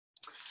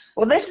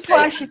Well, this is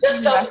why I should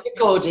Just started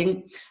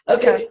recording.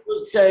 Okay, people,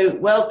 so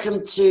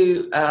welcome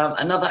to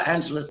another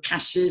Angela's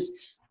Caches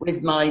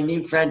with my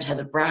new friend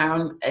Heather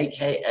Brown,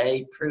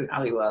 aka Prue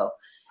Halliwell.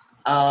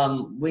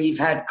 We've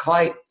had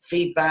quite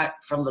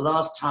feedback from the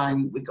last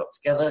time we got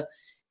together.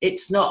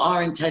 It's not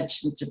our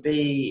intention to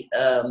be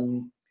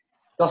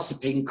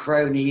gossiping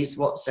cronies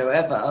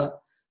whatsoever.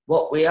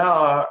 What we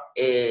are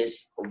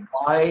is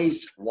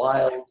wise,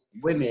 wild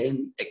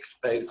women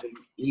exposing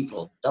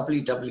evil.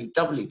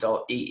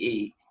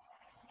 www.ee.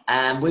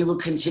 And we will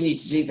continue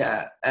to do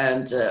that.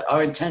 And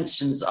our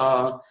intentions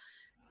are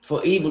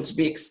for evil to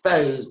be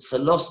exposed, for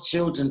lost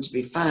children to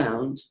be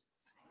found,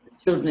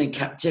 children in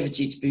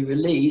captivity to be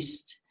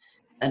released,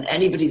 and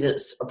anybody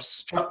that's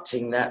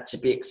obstructing that to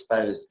be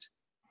exposed.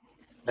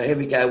 So here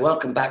we go.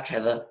 Welcome back,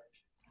 Heather.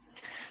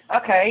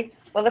 Okay.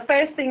 Well, the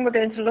first thing we're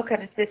going to look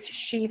at is this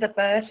Sheila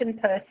Burton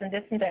person,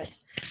 isn't it?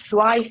 Who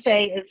I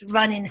say is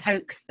running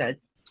hoaxes.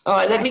 All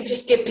right, let me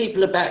just give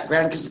people a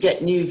background because we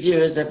get new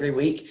viewers every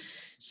week.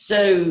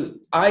 So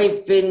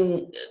I've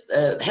been,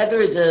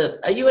 Heather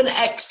are you an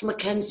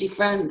ex-Mackenzie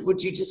friend?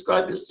 Would you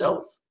describe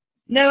yourself?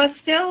 No, I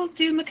still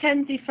do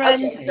Mackenzie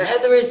friends. Okay, so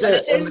Heather is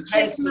a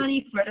Mackenzie.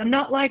 Money for it. I'm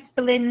not like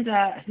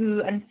Belinda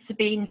and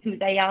Sabine, who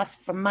they asked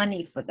for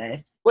money for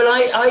this. Well,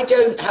 I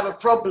don't have a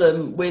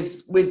problem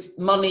with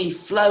money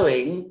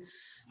flowing.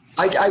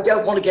 I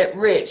don't want to get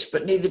rich,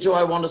 but neither do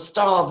I want to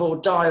starve or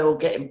die or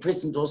get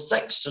imprisoned or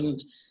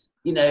sectioned,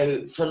 you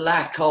know, for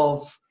lack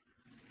of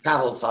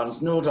travel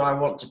funds, nor do I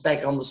want to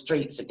beg on the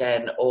streets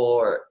again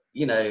or,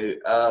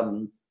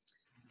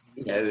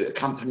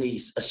 accompany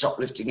a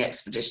shoplifting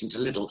expedition to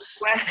Lidl.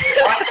 Well,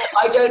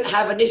 I don't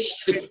have an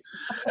issue.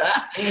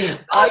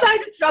 I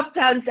just dropped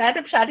down dead.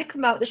 I'm trying to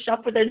come out the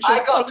shop with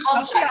I got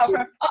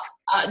contacted.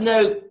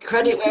 No,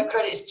 credit where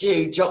credit's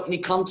due.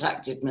 Jockney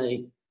contacted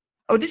me.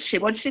 Oh, did she?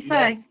 What did she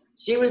say? Yeah.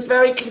 She was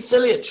very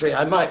conciliatory.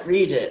 I might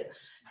read it.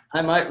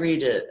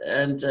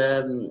 And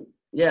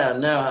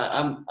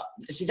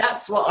see,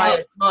 that's what I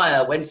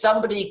admire, when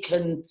somebody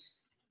can,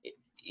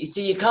 you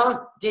see, you can't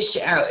dish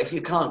it out if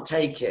you can't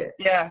take it.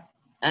 Yeah.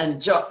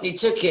 And Jockney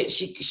took it.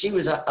 She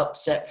was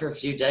upset for a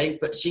few days,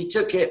 but she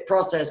took it,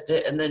 processed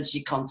it, and then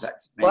she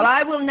contacted me. Well,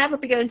 I will never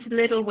be going to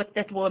Lidl with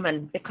this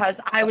woman, because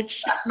I would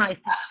shit myself.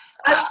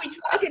 I would be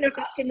dragging her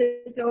back in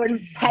the door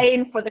and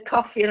paying for the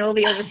coffee and all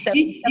the other stuff.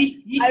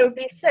 I would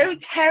be so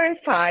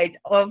terrified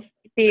of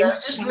being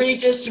just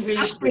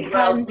redistribution.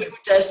 Well, we were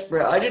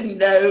desperate. I didn't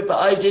know, but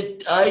I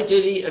did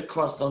eat a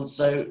croissant.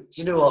 So do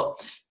you know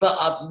what?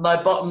 But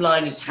my bottom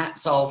line is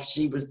hats off.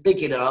 She was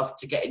big enough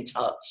to get in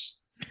touch.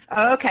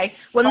 Oh, okay.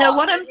 Well, no,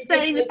 what I'm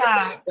saying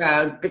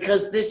about,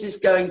 because this is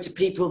going to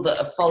people that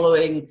are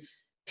following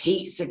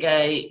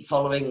Pizzagate,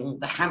 following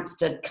the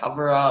Hampstead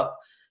cover-up,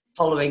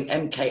 following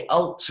MK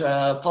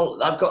Ultra.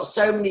 I've got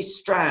so many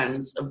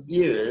strands of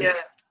viewers. Yeah.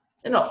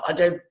 They're not. I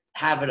don't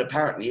have an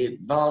apparently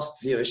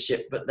vast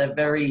viewership, but they're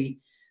very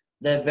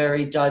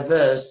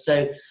diverse.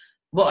 So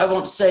what I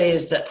want to say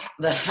is that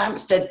the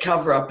Hampstead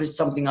cover-up is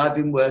something I've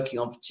been working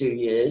on for 2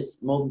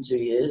 years, more than 2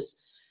 years.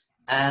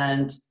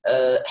 And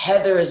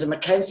Heather is a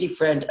Mackenzie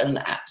friend and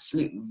an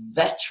absolute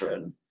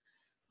veteran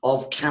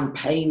of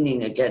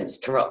campaigning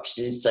against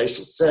corruption in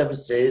social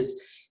services,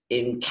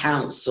 in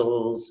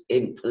councils,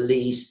 in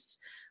police,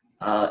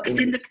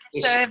 in the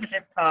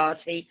Conservative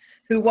Party,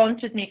 who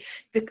wanted me.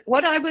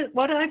 What I've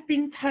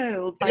been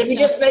told. Let me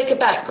just make a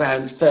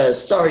background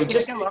first. Sorry,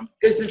 just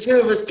because the two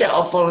of us get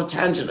off on a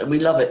tangent and we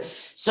love it.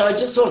 So I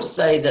just want to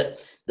say that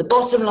the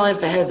bottom line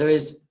for Heather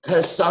is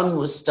her son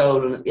was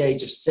stolen at the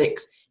age of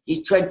 6.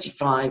 He's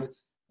 25.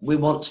 We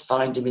want to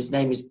find him. His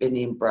name is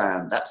Biniam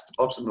Brown. That's the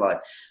bottom line.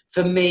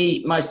 For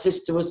me, my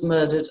sister was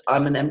murdered.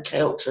 I'm an MK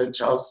Ultra and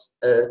child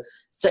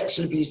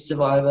sexual abuse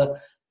survivor.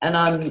 And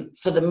I'm,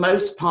 for the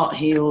most part,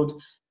 healed.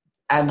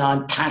 And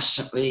I'm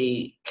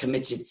passionately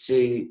committed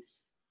to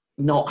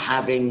not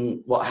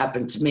having what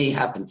happened to me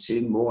happen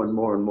to more and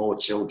more and more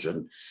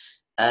children.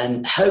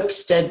 And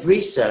Hampstead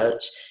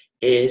Research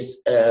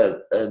is a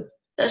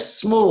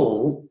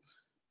small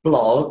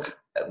blog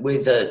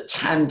with a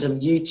tandem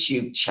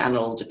YouTube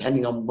channel,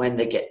 depending on when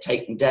they get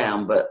taken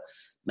down, but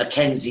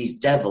Mackenzie's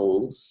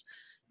Devils.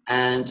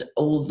 And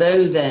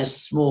although they're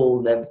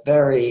small, they're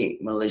very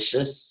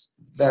malicious,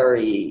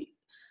 very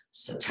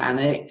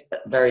satanic,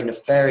 very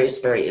nefarious,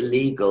 very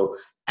illegal,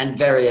 and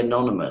very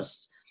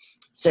anonymous.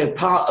 So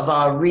part of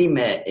our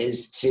remit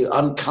is to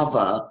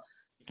uncover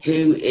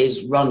who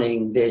is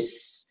running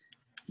this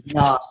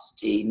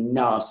nasty,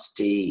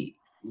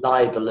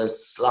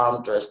 libelous,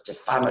 slanderous,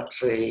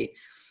 defamatory,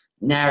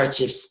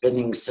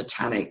 narrative-spinning,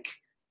 satanic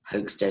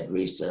Hampstead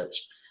Research.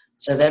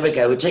 So there we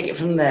go. We'll take it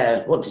from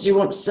there. What did you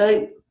want to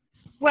say?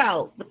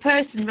 Well, the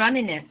person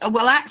running it.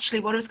 Well,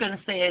 actually, what I was going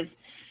to say is,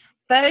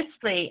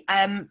 firstly,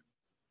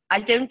 I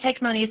don't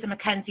take money as a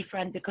Mackenzie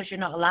friend because you're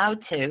not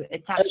allowed to.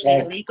 It's actually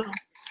illegal.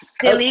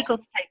 It's illegal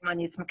to take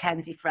money as a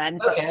Mackenzie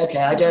friend.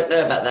 Okay. I don't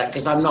know about that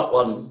because I'm not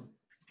one.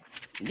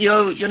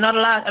 You're not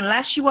allowed,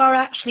 unless you are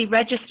actually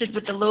registered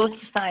with the Law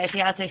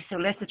Society as a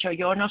solicitor,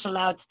 you're not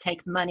allowed to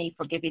take money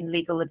for giving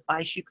legal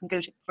advice. You can go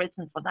to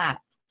prison for that.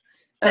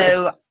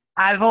 So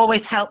I've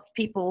always helped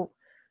people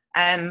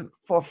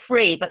for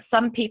free, but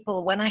some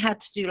people, when I had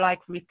to do like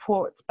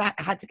reports back,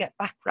 I had to get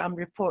background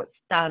reports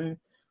done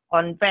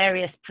on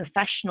various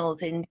professionals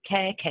in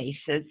care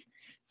cases.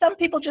 Some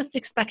people just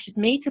expected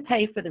me to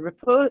pay for the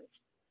reports.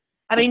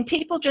 I mean,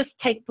 people just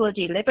take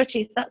bloody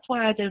liberties. That's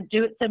why I don't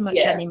do it so much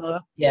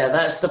anymore. Yeah,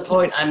 that's the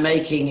point I'm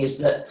making, is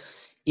that,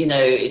 you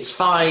know, it's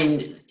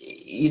fine,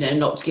 you know,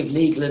 not to give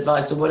legal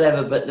advice or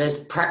whatever, but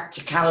there's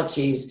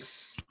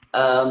practicalities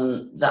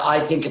that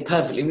I think are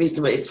perfectly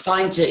reasonable. It's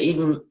fine to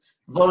even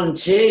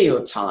volunteer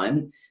your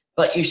time,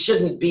 but you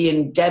shouldn't be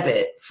in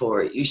debit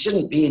for it. You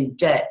shouldn't be in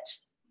debt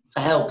for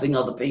helping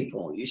other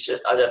people.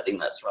 I don't think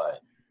that's right.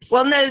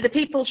 Well, no, the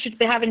people should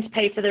be having to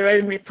pay for their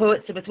own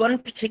reports. There was one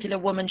particular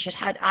woman,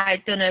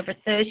 I'd done over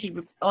 30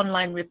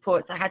 online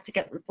reports. I had to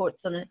get reports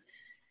on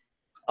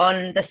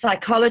the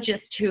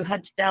psychologist who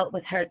had dealt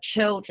with her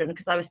children,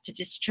 because I was to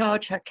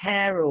discharge her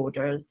care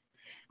orders.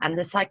 And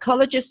the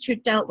psychologist who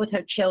dealt with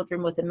her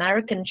children was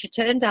American. She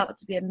turned out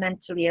to be a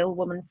mentally ill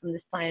woman from the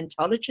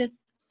Scientologist.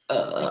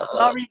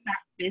 Laurie Beth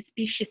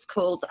Bisbee, she's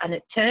called, and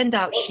it turned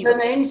out What's her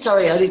name?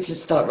 Sorry, I need to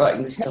start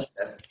writing this stuff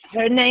down.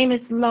 Her name is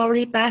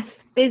Laurie Beth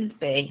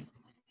Bisbee.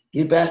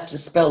 You better to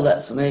spell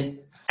that for me.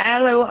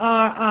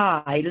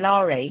 Lori,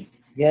 Laurie.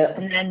 Yeah.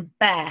 And then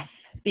Beth,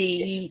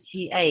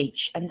 Beth,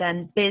 and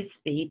then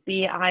Bisbee,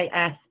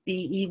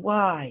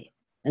 Bisbey.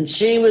 And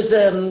she was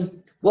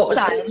what was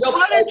her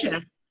job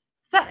title?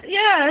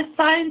 Yeah,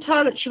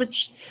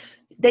 Scientologist.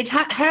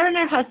 Her and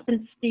her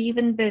husband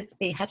Stephen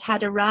Bisbee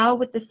had a row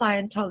with the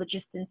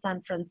Scientologist in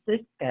San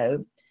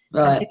Francisco.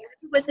 Right. And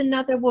with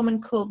another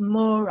woman called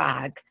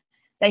Morag.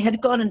 They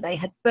had gone and they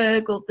had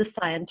burgled the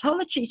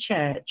Scientology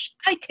church.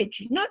 I kid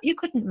you not, you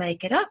couldn't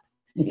make it up.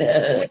 They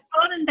had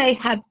gone and they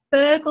had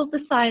burgled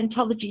the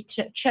Scientology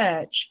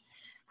church.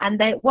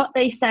 And what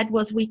they said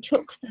was, we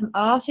took some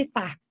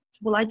artifacts.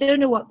 Well, I don't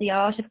know what the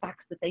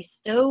artifacts that they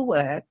stole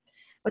were,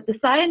 but the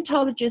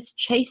Scientologists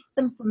chased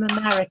them from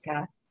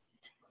America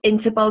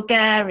into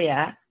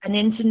Bulgaria and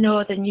into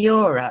Northern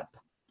Europe,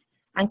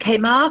 and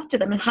came after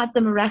them and had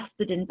them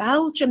arrested in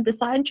Belgium. The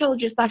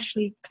Scientologists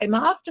actually came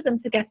after them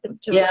to get them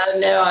to... Yeah,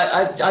 no,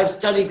 I've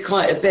studied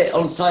quite a bit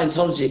on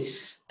Scientology.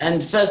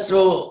 And first of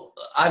all,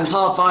 I'm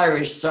half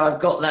Irish, so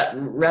I've got that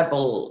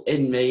rebel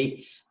in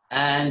me.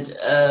 And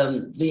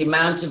the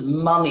amount of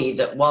money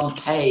that one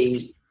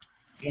pays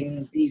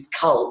in these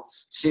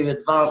cults to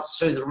advance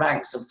through the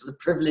ranks, and for the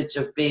privilege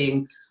of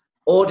being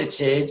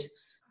audited,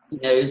 you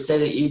know, so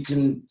that you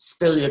can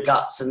spill your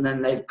guts and then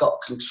they've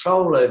got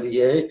control over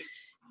you.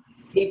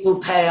 People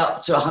pay up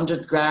to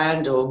 100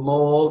 grand or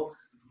more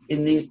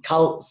in these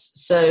cults.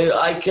 So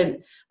I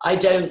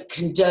don't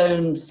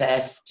condone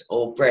theft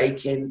or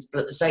break-ins, but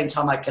at the same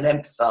time I can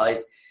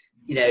empathise.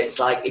 You know, it's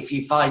like if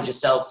you find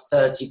yourself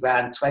 30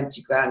 grand,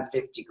 20 grand,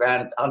 50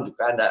 grand, 100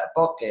 grand out of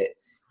pocket,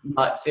 you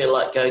might feel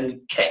like going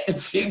and getting a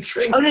few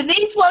drinks. Oh, no,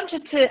 these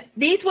wanted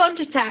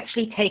to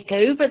actually take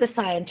over the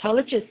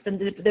Scientologists, and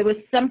there was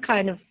some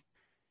kind of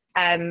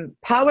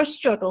power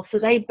struggle, so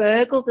they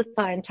burgled the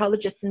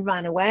Scientologists and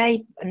ran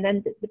away, and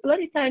then the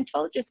bloody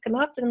Scientologists come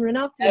after them, ran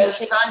after them.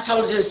 The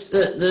Scientologists,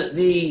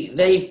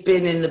 they've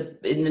been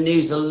in the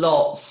news a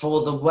lot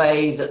for the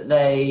way that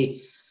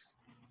they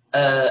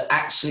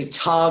actually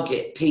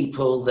target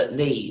people that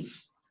leave.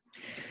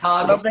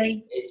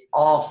 Target is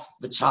off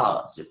the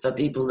charts for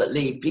people that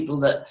leave, people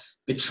that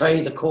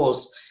betray the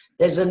cause.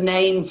 There's a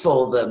name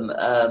for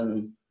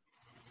them.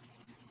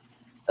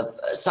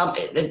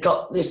 They've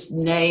got this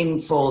name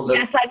for them.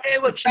 Yes, I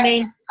know what you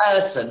mean.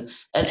 Person,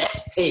 an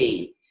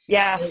SP.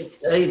 Yeah.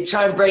 They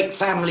try and break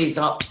families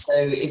up. So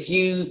if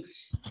you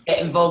get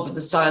involved with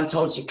the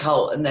Scientology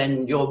cult and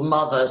then your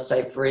mother,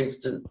 say for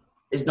instance,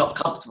 is not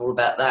comfortable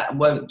about that and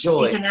won't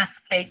join. She's an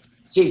SP.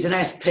 She's an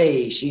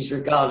SP. She's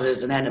regarded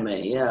as an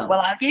enemy. Yeah. Well,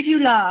 I'll give you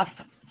a laugh.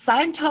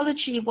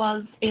 Scientology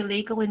was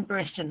illegal in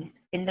Britain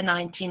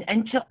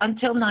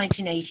until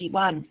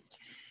 1981.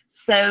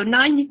 So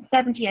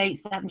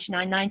 1978,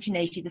 79,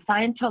 1980, the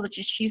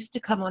Scientologists used to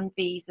come on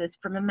visas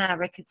from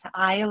America to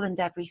Ireland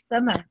every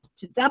summer,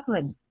 to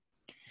Dublin.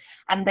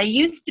 And they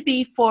used to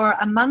be for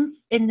a month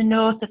in the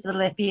north of the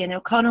Liffey in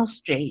O'Connell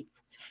Street.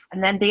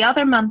 And then the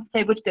other month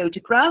they would go to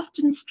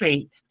Grafton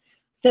Street.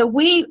 So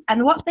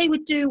what they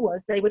would do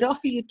was they would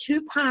offer you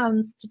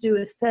 £2 to do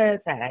a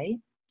survey.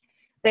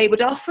 They would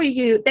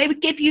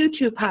give you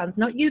 £2,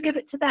 not you give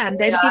it to them.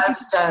 I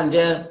understand,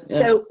 yeah.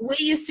 So we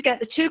used to get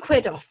the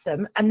 £2 off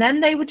them, and then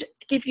they would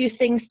give you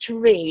things to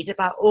read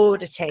about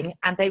auditing,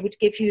 and they would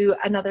give you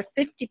another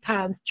 £50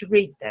 to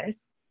read this,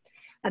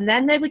 and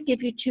then they would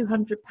give you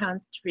 £200 to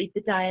read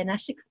the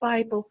Dianetics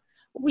Bible.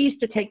 We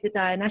used to take the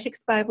Dianetics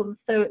Bible and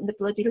throw it in the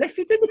bloody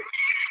Liffey, didn't we?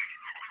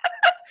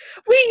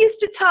 We used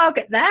to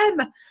target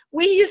them.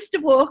 We used to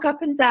walk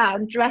up and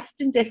down dressed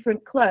in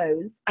different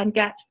clothes and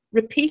get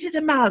repeated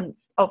amounts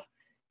of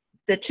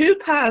the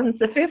 £2,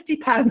 the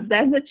 £50,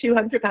 then the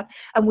 £200,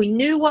 and we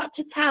knew what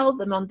to tell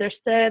them on their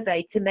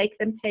survey to make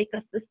them take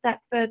us a step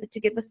further to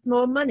give us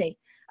more money.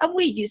 And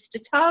we used to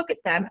target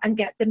them and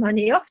get the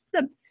money off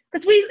them.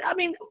 Because I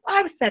mean,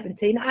 I was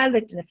 17, I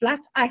lived in a flat,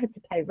 I had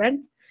to pay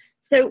rent.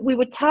 So we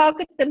would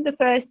target them the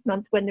first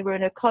month when they were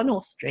in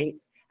O'Connell Street.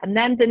 And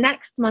then the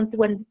next month,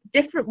 when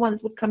different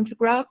ones would come to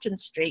Grafton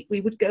Street,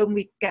 we would go and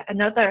we'd get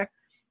another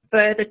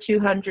further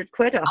 200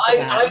 quid off of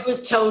that. I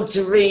was told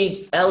to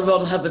read L.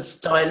 Ron Hubbard's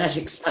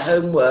Dianetics for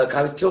homework.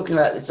 I was talking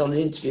about this on an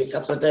interview a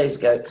couple of days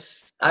ago.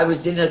 I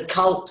was in a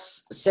cult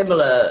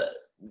similar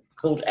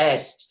called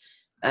Est,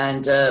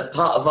 and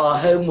part of our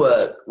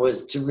homework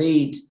was to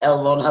read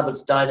L. Ron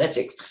Hubbard's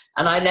Dianetics,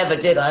 and I never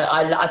did.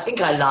 I think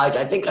I lied.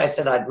 I think I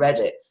said I'd read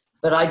it,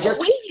 but I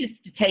just... We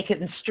used to take it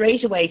and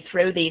straight away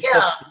through these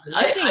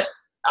books.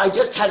 I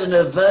just had an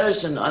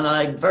aversion, and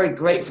I'm very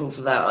grateful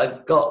for that.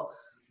 I've got...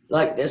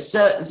 Like, there's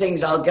certain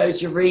things I'll go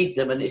to read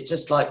them, and it's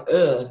just like,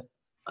 ugh.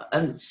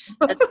 And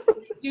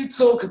you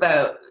talk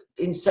about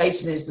in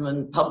Satanism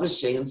and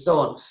publishing and so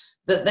on,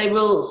 that they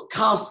will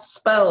cast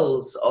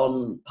spells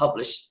on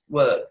published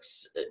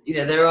works. You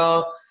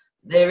know,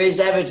 there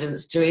is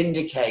evidence to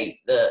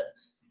indicate that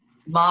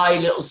my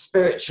little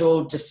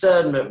spiritual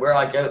discernment, where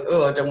I go,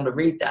 oh, I don't want to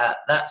read that,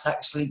 that's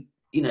actually,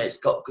 you know, it's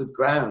got good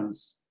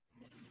grounds.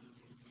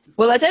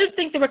 Well, I don't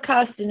think they were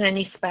casting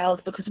any spells,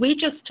 because we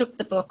just took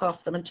the book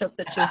off them and took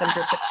the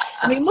 200.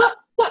 I mean, what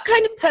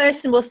kind of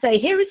person will say,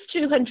 here is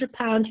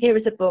 £200, here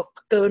is a book,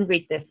 go and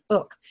read this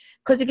book?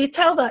 Because if you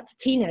tell that to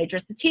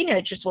teenagers, the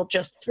teenagers will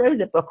just throw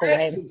the book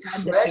away. These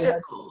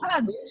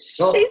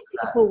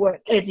people were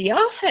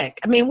idiotic.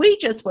 I mean, we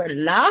just were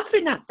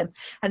laughing at them.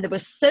 And there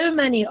were so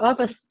many of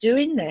us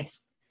doing this.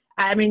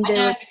 I mean,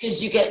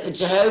 because you get the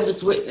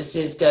Jehovah's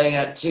Witnesses going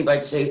out 2 by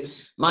 2.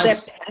 My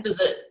sister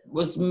that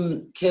was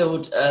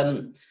killed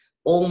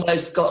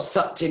almost got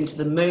sucked into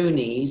the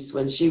Moonies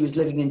when she was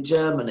living in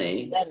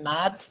Germany. They're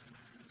mad.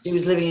 She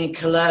was living in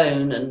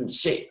Cologne, and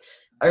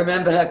I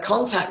remember her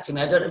contacting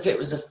me. I don't know if it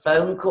was a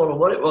phone call or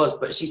what it was,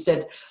 but she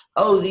said,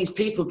 oh, these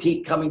people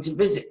keep coming to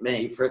visit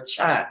me for a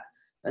chat,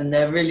 and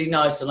they're really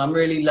nice, and I'm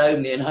really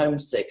lonely and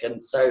homesick,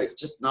 and so it's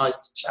just nice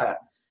to chat.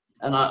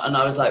 And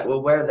I was like, well,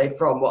 where are they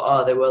from? What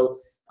are they? Well,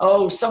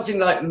 oh, something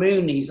like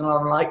Moonies. And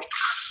I'm like,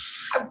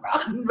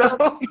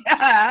 run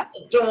yeah.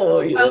 the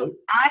door, you know.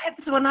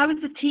 When I was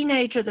a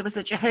teenager, there was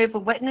a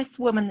Jehovah's Witness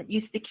woman that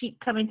used to keep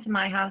coming to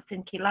my house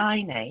in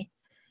Killiney.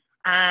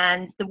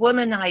 And the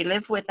woman I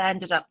live with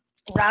ended up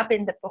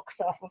grabbing the books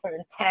off of her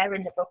and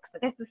tearing the books.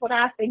 This is what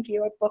I think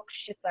your books,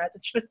 she said.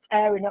 And she was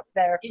tearing up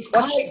there. It's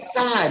quite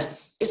sad.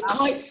 It's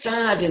quite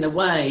sad in a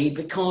way,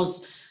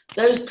 because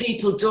those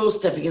people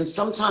doorstepping, and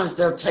sometimes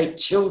they'll take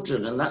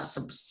children, and that's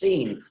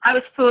obscene. I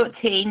was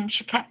 14.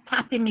 She kept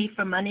tapping me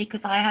for money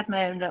because I had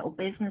my own little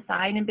business,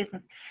 ironing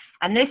business.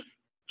 And this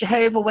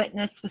Jehovah's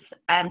Witness was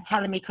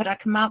telling me, could I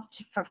come out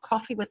for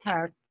coffee with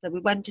her? So we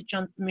went to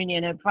Johnson, Mooney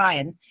and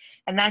O'Brien.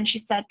 And then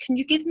she said, can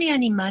you give me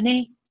any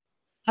money?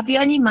 Have you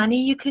any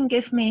money you can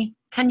give me?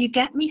 Can you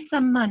get me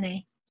some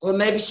money? Well,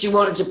 maybe she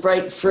wanted to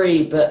break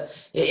free, but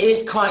it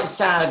is quite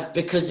sad,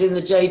 because in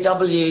the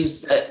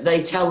JWs,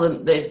 they tell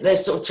them they're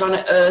sort of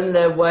trying to earn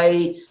their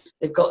way.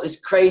 They've got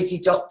this crazy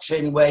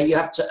doctrine where you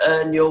have to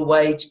earn your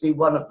way to be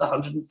one of the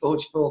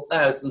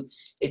 144,000.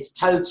 It's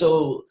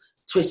total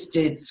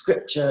twisted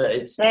scripture.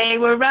 They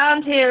were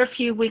around here a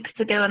few weeks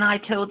ago, and I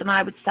told them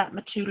I would set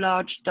my 2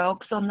 large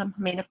dogs on them.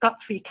 I mean, I've got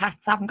 3 cats.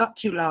 I haven't got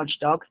 2 large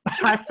dogs. But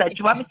I said, do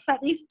you want me to set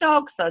these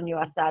dogs on you?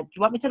 I said, do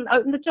you want me to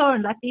open the door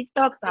and let these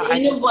dogs out?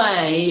 In a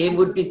way, it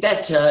would be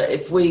better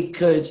if we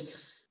could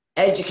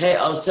educate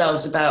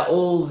ourselves about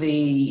all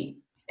the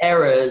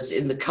errors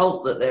in the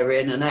cult that they're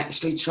in and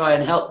actually try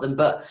and help them.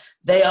 But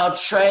they are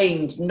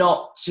trained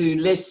not to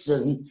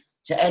listen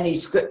to any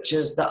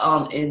scriptures that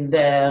aren't in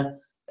their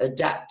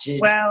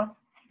adapted. Well,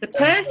 the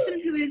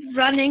person who is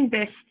running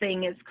this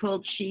thing is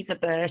called Shiva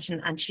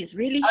Burton, and she's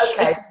really...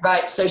 Okay,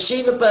 right. So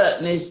Shiva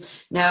Burton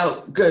is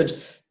now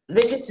good.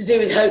 This is to do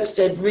with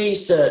Hampstead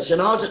research,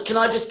 and can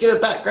I just give a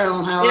background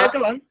on how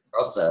go on.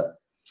 Cross her?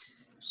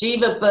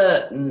 Shiva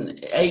Burton,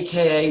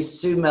 a.k.a.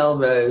 Sue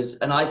Melrose,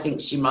 and I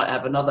think she might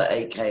have another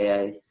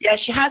a.k.a. Yeah,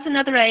 she has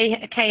another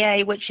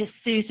a.k.a., which is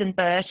Susan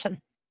Burton.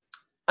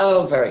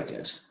 Oh, very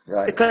good.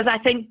 Right. Because I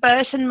think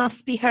Burton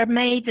must be her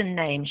maiden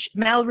name.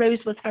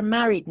 Melrose was her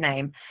married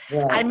name.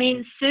 Right. I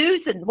mean,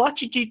 Susan, what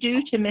did you do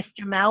to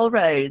Mr.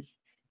 Melrose?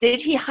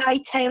 Did he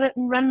hightail it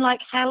and run like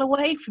hell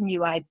away from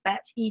you? I bet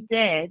he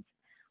did.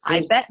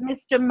 I bet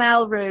Mr.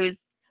 Melrose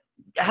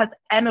has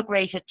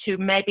emigrated to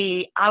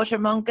maybe outer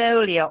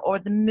Mongolia or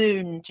the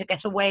moon to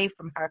get away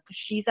from her, because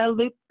she's a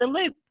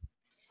loop-the-loop.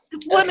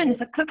 The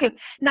woman's a cuckoo.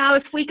 Now,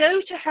 if we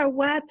go to her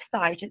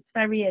website, it's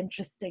very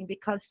interesting,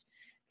 because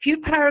few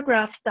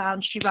paragraphs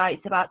down, she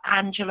writes about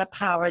Angela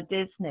Power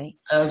Disney.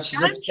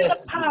 Angela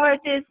Power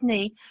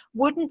Disney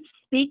wouldn't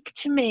speak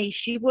to me.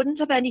 She wouldn't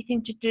have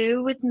anything to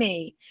do with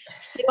me.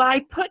 So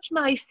I put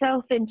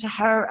myself into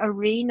her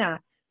arena.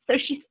 So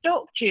she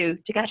stalked you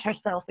to get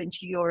herself into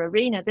your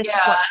arena.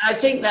 I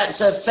think that's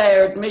a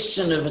fair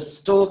admission of a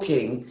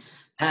stalking.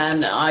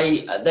 And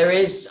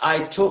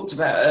I talked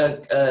about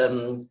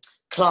a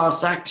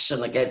class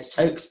action against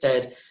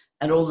Hampstead.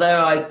 And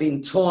although I've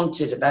been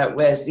taunted about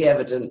where's the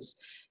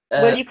evidence,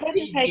 Well, you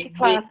couldn't take a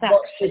class action.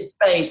 Watch this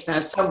space. Now,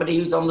 somebody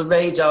who's on the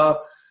radar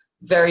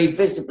very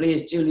visibly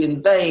is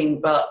Julian Vane,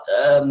 but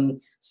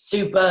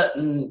Sue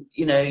Burton,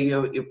 you know,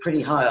 you're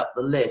pretty high up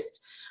the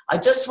list. I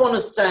just want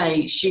to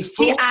say she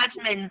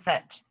admins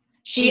it.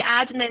 She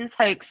admins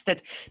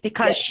Hampstead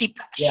because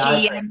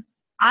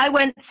I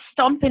went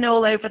stomping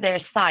all over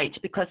their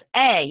site because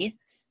A,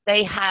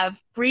 they have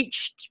breached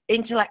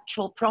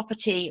intellectual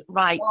property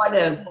rights. Oh, I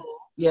know.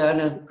 Yeah, I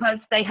know. Because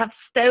they have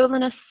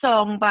stolen a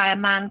song by a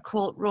man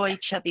called Roy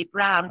Chubby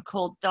Brown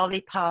called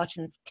Dolly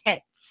Parton's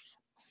Tits.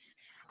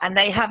 And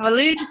they have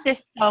alluded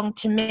this song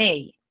to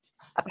me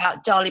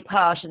about Dolly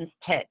Parton's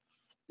tits.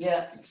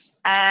 Yeah.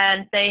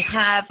 And they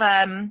have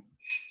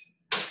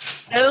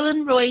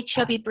stolen Roy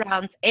Chubby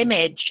Brown's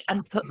image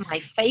and put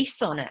my face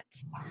on it.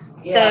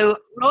 Yeah. So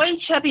Roy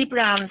Chubby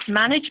Brown's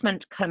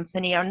management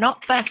company are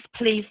not best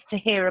pleased to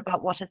hear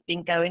about what has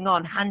been going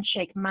on,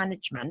 Handshake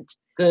Management.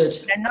 Good.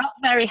 They're not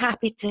very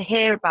happy to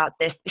hear about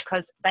this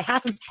because they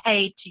haven't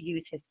paid to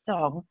use his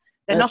song.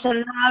 They're not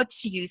allowed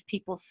to use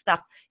people's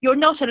stuff. You're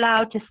not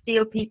allowed to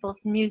steal people's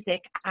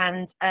music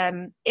and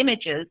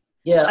images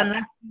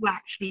unless you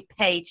actually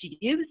pay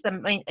to use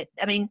them.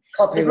 I mean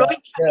Roy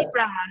Chubby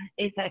Brown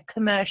is a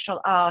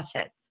commercial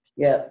artist.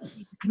 Yeah.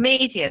 He's a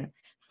comedian.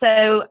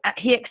 So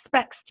he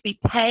expects to be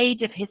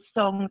paid if his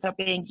songs are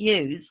being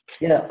used.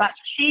 Yeah. But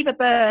Shiva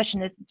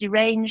Burton is a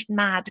deranged,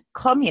 mad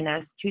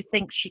communist who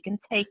thinks she can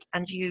take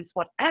and use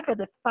whatever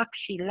the fuck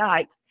she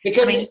likes.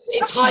 Because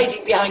it's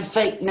hiding behind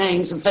fake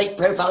names and fake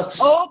profiles.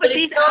 Oh, but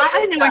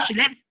I know where she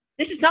lives.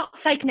 This is not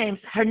fake names.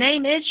 Her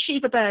name is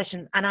Shiva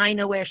Burton, and I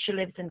know where she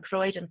lives in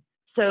Croydon.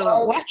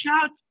 So watch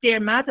out, dear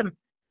madam,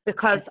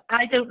 because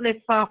I don't live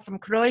far from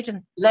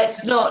Croydon.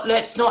 Let's not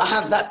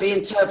have that be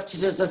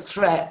interpreted as a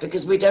threat,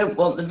 because we don't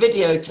want the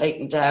video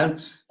taken down.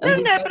 No,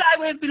 but I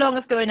won't be long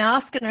of going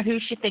asking her who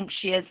she thinks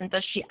she is, and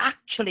does she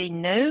actually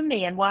know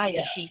me, and why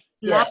is she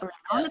blabbering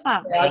on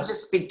about me? I'll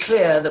just be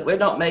clear that we're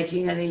not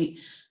making any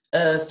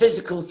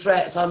physical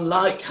threats,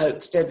 unlike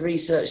Hampstead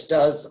Research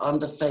does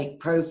under fake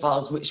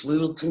profiles, which we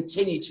will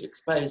continue to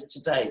expose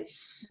today.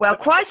 Well,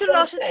 quite a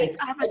lot of things.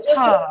 I just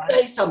want to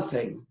say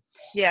something.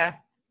 Yeah.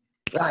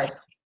 Right.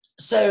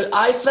 So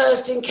I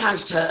first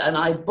encountered her and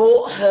I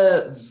bought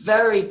her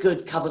very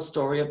good cover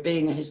story of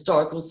being a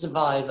historical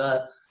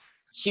survivor,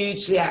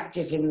 hugely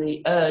active in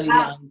the early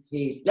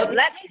 90s. Let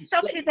me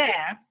stop you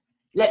there.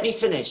 Let me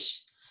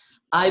finish.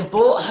 I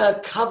bought her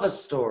cover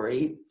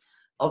story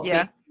of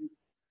being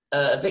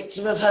a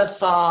victim of her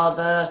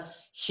father,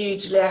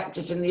 hugely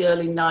active in the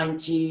early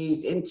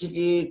 90s,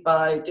 interviewed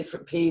by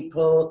different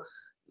people,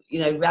 you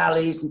know,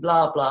 rallies and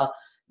blah, blah.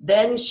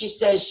 Then she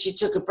says she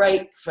took a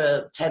break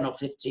for 10 or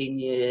 15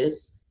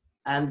 years.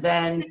 And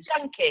then,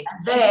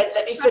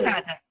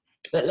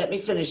 let me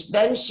finish.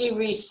 Then she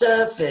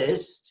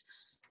resurfaced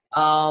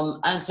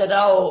and said,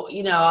 oh,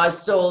 you know, I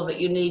saw that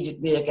you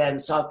needed me again,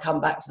 so I've come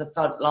back to the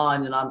front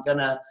line and I'm going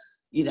to,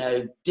 you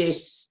know,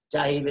 diss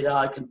David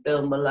Icke and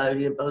Bill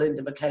Maloney and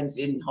Belinda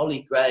McKenzie and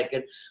Holly Gregg,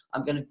 and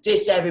I'm going to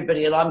diss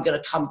everybody and I'm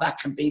going to come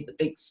back and be the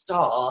big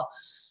star.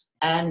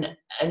 And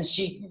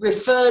she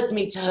referred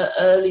me to her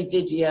early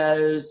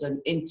videos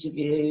and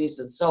interviews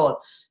and so on.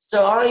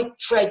 So I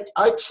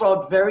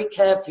trod very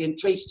carefully and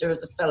treated her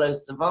as a fellow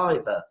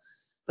survivor.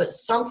 But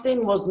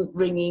something wasn't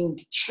ringing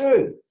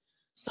true.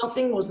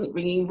 Something wasn't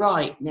ringing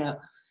right.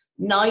 Now,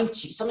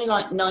 something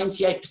like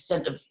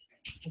 98% of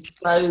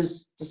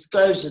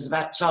disclosures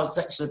about child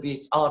sexual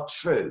abuse are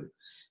true.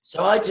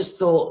 So I just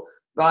thought,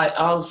 right,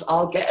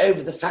 I'll get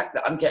over the fact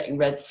that I'm getting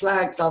red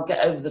flags. I'll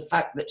get over the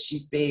fact that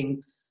she's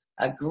being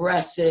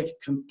aggressive,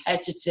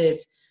 competitive,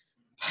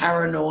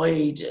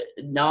 paranoid,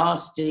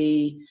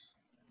 nasty,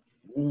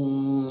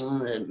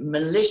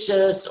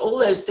 malicious, all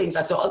those things.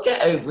 I thought I'll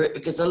get over it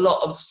because a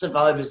lot of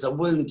survivors are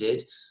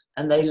wounded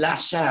and they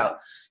lash out.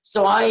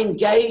 So I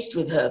engaged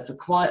with her for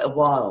quite a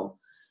while,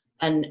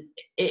 and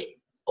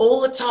all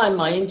the time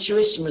my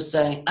intuition was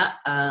saying,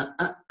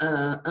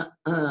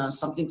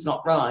 something's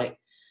not right.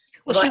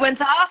 Well, she went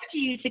after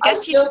you to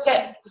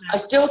get I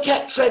still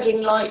kept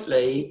treading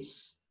lightly.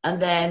 And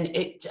then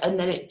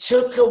it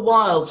took a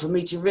while for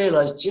me to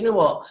realize, do you know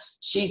what?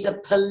 She's a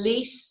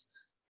police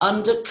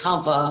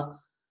undercover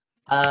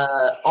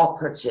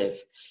operative.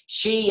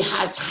 She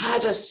has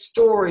had a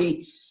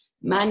story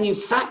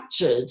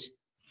manufactured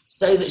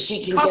so that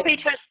she can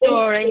copied her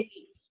story.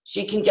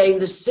 She can gain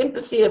the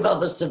sympathy of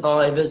other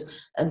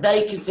survivors, and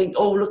they can think,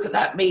 oh, look at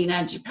that mean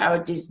Angie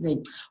Power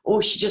Disney. Oh,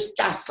 she just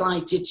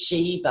gaslighted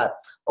Shiva.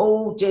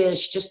 Oh dear,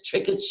 she just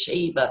triggered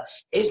Shiva.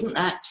 Isn't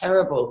that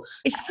terrible?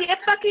 Is she a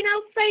fucking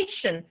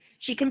Alsatian?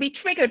 She can be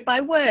triggered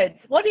by words.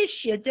 What is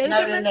she, a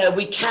Doberman? No,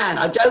 we can.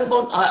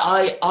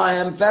 I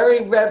am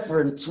very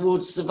reverent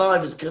towards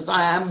survivors because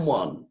I am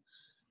one.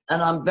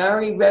 And I'm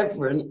very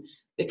reverent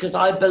because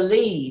I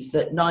believe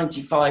that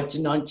 95 to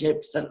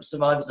 98% of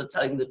survivors are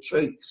telling the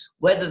truth,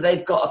 whether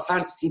they've got a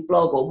fancy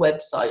blog or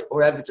website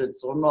or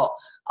evidence or not.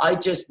 I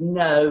just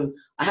know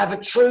I have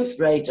a truth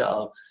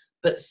radar.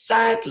 But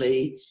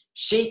sadly,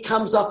 she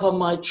comes up on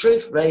my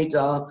truth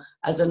radar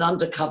as an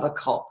undercover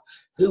cop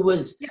who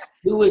was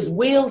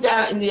wheeled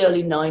out in the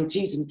early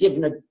 90s and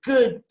given a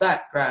good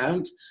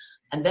background.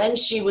 And then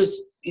she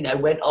was, you know,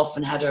 went off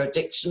and had her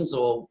addictions,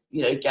 or,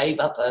 you know,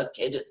 gave up her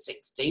kid at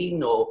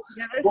 16 or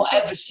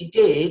whatever she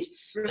did.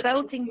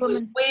 Revolting She was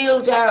woman.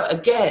 wheeled out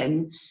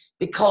again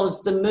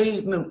because the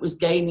movement was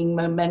gaining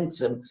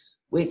momentum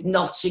with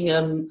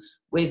Nottingham,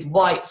 with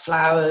White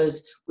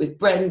Flowers, with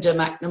Brenda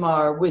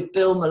McNamara, with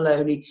Bill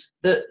Maloney.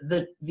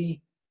 The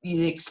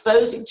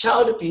exposing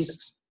child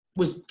abuse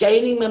was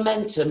gaining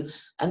momentum,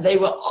 and they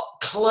were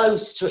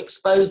close to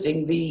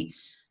exposing the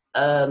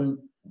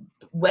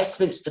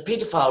Westminster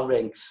paedophile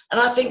ring. And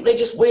I think they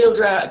just wheeled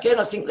her out again.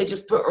 I think they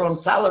just put her on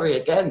salary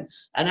again.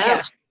 And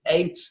out she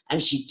came,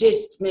 and she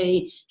dissed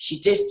me. She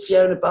dissed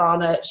Fiona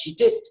Barnett. She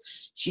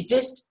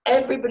dissed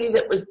everybody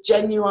that was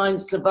genuine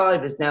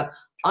survivors. Now,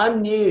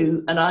 I'm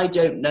new and I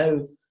don't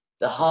know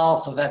the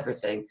half of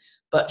everything,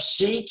 but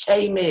she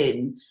came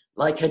in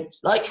like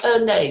her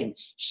name.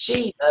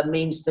 She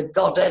means the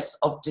goddess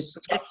of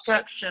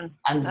destruction.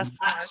 And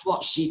that's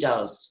what she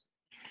does.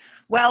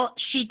 Well,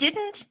 she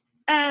didn't.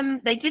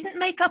 They didn't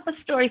make up a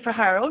story for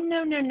her. Oh,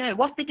 no, no, no.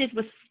 What they did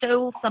was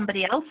stole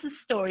somebody else's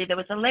story. There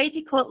was a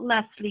lady called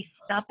Leslie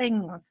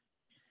Stubbings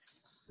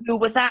who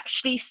was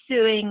actually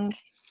suing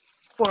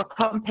for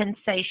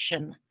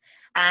compensation.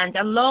 And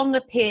along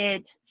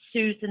appeared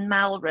Susan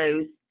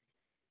Melrose,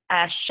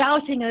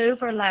 shouting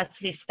over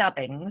Leslie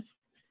Stubbings,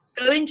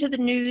 going to the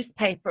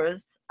newspapers,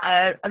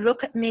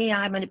 look at me,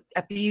 I'm an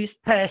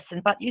abused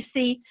person. But you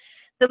see,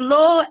 the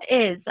law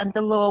is, and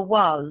the law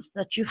was,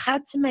 that you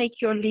had to make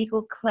your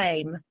legal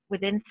claim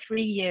within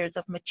 3 years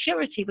of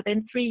maturity,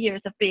 within 3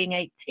 years of being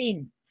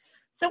 18.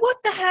 So what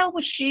the hell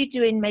was she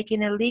doing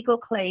making a legal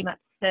claim at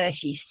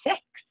 36?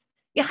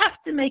 You have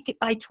to make it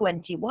by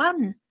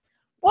 21.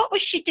 What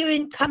was she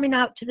doing coming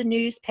out to the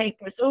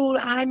newspapers? Oh,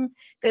 I'm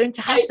going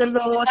to have the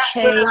law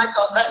changed.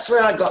 That's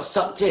where I got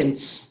sucked in,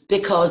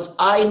 because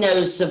I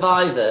know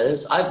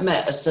survivors. I've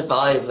met a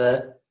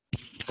survivor,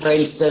 for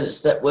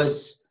instance, that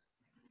was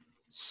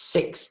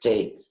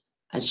 60,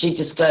 and she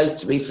disclosed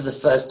to me for the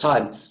first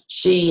time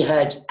she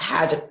had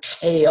had a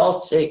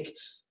chaotic,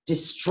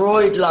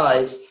 destroyed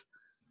life.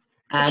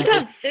 And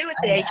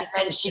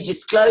then she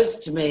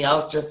disclosed to me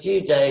after a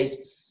few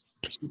days.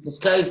 She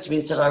disclosed to me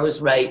and said I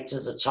was raped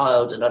as a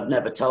child and I've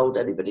never told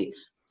anybody.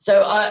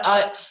 So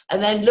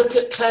and then look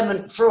at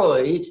Clement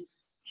Freud.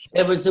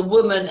 There was a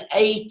woman,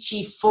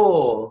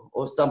 84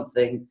 or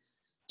something,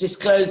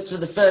 disclosed for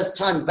the first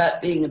time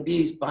about being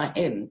abused by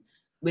him,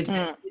 with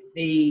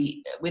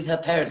her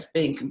parents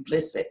being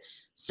complicit.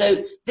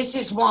 So this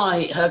is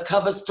why her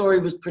cover story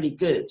was pretty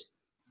good.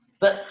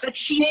 But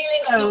she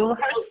stole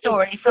her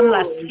story from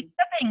Leslie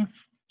Stubbings.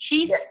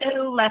 She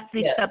stole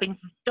Leslie Stubbings'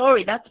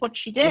 story. That's what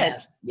she did.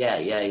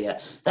 Yeah.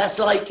 That's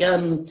like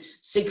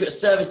Secret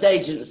Service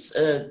agents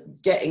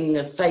getting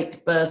a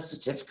fake birth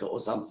certificate or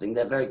something.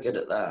 They're very good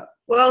at that.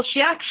 Well,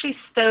 she actually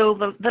stole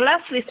the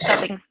Leslie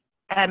Stubbings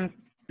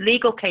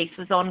legal case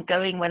was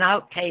ongoing when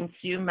out came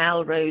Sue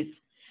Melrose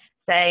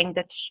saying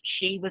that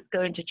she was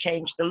going to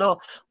change the law.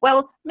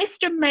 Well,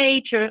 Mr.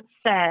 Major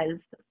says,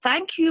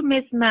 "Thank you,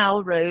 Ms.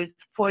 Melrose,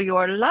 for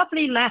your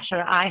lovely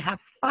letter. I have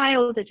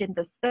filed it in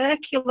the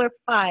circular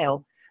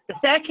file." The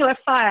circular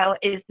file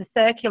is the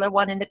circular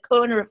one in the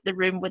corner of the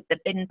room with the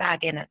bin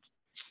bag in it.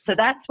 So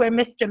that's where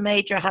Mr.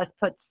 Major has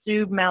put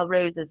Sue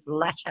Melrose's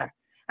letter,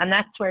 and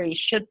that's where he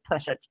should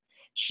put it.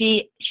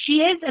 She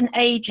is an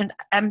agent.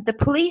 The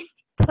police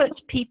put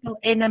people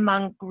in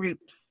among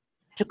groups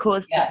to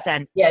cause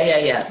dissent.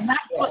 And that's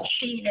what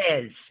she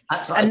is.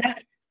 That's right. And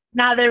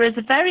now there is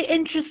a very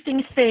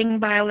interesting thing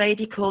by a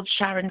lady called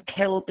Sharon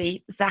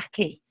Kilby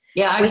Zaki.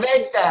 Yeah, I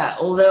read that,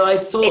 although I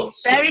thought...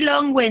 It's very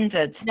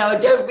long-winded. No, I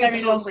don't read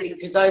the whole thing,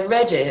 because I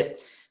read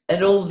it,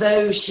 and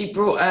although she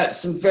brought out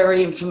some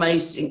very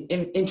interesting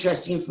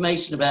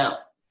information about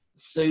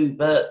Sue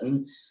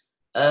Burton,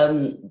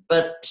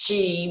 but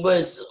she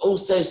was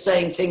also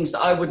saying things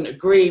that I wouldn't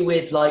agree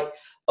with, like,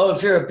 oh,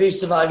 if you're an abuse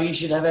survivor, you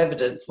should have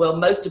evidence. Well,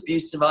 most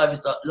abuse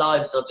survivors'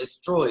 lives are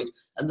destroyed,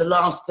 and the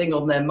last thing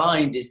on their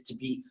mind is to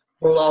be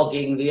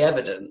blogging the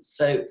evidence.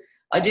 So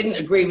I didn't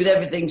agree with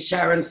everything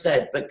Sharon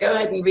said, but go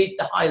ahead and read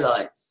the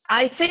highlights.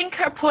 I think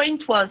her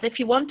point was, if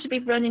you want to be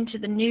run into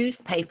the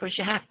newspapers,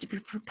 you have to be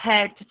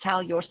prepared to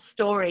tell your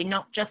story,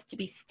 not just to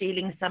be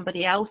stealing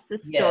somebody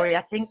else's story.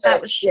 I think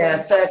that was...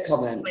 fair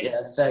comment. Yeah,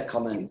 fair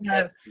comment.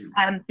 No,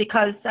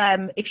 because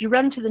if you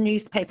run to the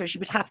newspapers, you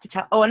would have to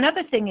tell... Oh,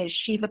 another thing is,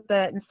 Shiva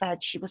Burton said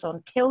she was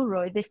on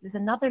Kilroy. This is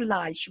another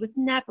lie. She was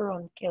never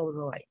on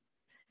Kilroy.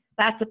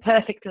 That's a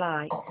perfect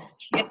lie.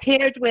 She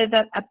appeared with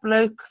a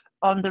bloke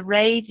on the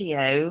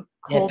radio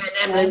called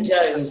Ben Emlyn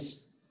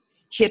Jones.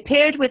 She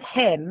appeared with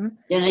him.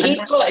 Yeah,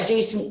 he's quite a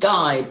decent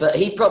guy, but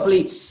he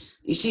probably...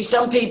 You see,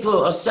 some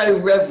people are so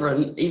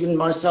reverent, even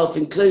myself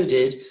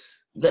included,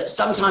 that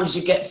sometimes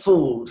you get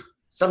fooled.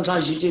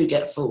 Sometimes you do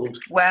get fooled.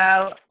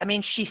 Well, I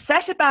mean, she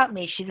said about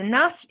me, she's a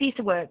nasty piece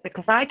of work,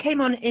 because I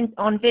came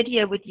on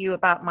video with you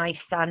about my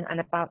son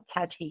and about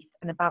Ted Heath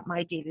and about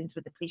my dealings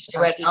with the police. She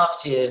went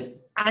after you.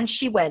 And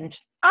she went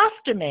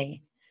after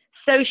me.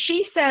 So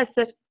she says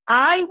that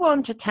I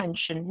want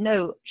attention.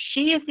 No,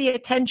 she is the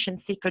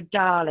attention seeker,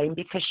 darling,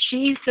 because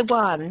she's the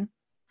one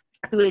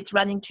who is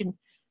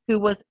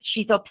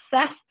she's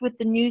obsessed with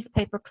the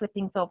newspaper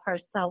clippings of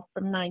herself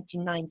from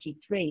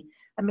 1993.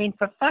 I mean,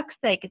 for fuck's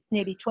sake, it's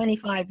nearly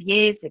 25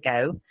 years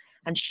ago,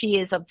 and she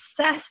is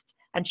obsessed,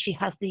 and she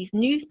has these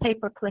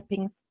newspaper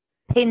clippings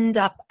pinned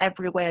up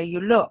everywhere you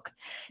look.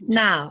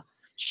 Now,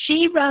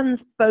 she runs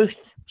both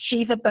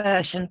Shiva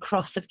Burt and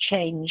Cross of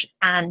Change,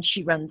 and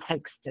she runs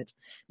Hampstead.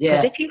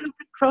 Yeah. Because if you look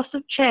at Cross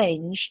of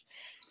Change,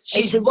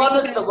 she's one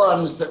of the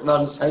ones that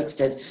runs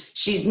Hampstead.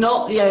 She's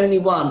not the only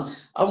one.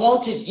 I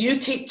wanted you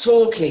keep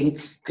talking,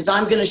 because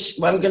I'm going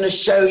to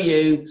show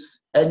you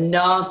a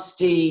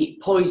nasty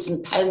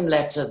poison pen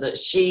letter that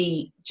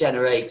she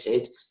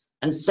generated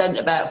and sent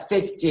about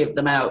 50 of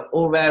them out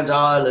all around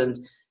Ireland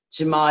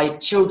to my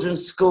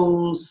children's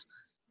schools,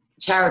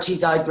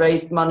 charities I'd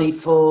raised money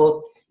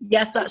for.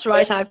 Yes, that's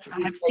right. I've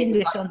seen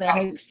this on their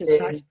Hampstead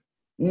site.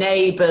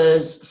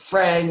 Neighbours,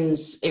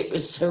 friends. It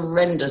was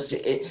horrendous.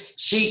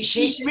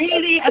 She's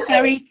really a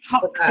very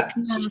toxic,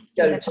 nasty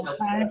little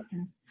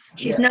person.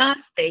 She's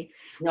nasty.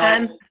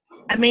 No.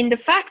 I mean, the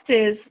fact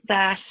is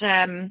that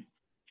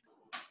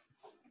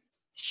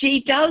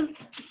she does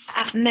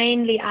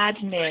mainly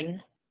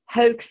admin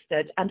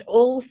Hampstead, and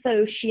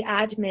also she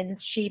admins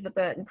Shiva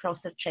Burt and Cross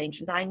of Change.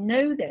 And I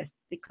know this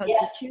because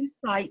the two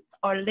sites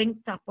are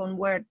linked up on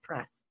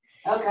WordPress.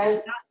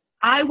 Okay.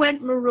 I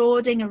went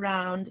marauding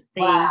around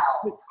the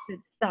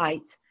Hampstead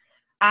site,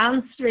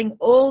 answering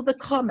all the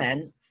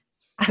comments.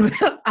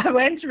 I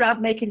went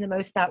around making the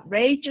most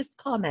outrageous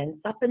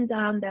comments up and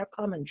down their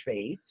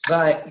commentaries.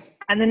 Right.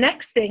 And the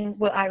next thing,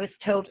 I was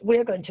told,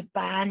 we're going to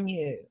ban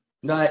you.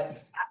 Right.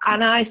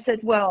 And I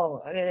said,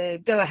 well,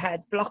 go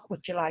ahead, block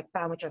what you like,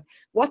 ban what you like.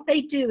 What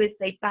they do is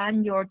they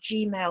ban your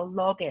Gmail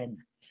login.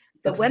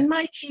 So when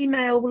my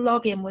Gmail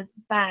login was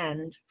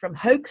banned from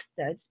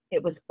Hampstead,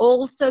 it was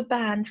also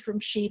banned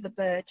from Shiva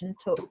Burt and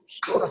Touch.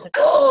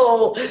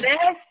 Oh,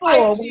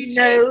 therefore, we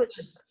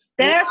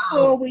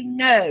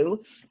know,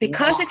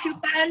 because if you're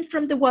banned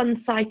from the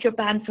one site, you're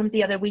banned from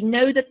the other. We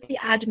know that the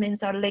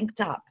admins are linked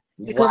up,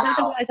 because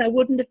otherwise I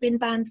wouldn't have been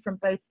banned from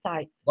both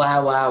sites.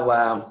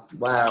 Wow.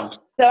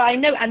 So I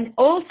know, and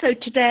also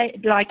today,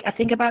 like I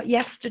think about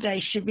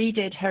yesterday, she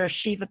redid her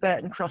Shiva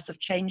Burt and Cross of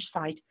Change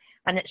site,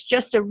 and it's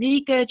just a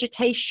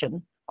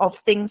regurgitation of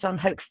things on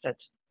Hampstead.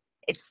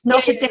 It's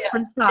not a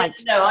different site.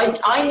 No,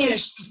 I knew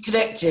she was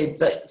connected,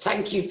 but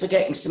thank you for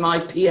getting some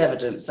IP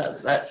evidence.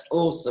 That's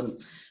awesome.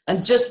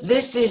 And just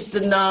this is the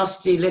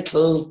nasty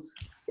little,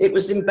 it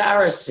was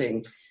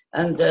embarrassing.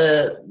 And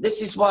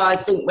this is why I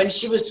think when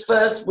she was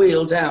first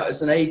wheeled out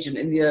as an agent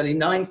in the early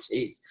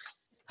 90s,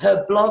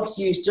 her blogs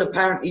used to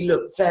apparently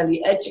look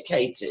fairly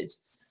educated.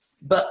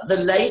 But the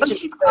latest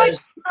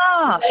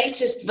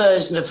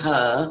version of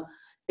her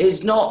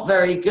is not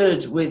very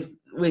good with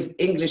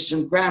English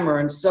and grammar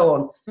and so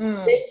on.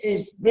 This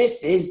is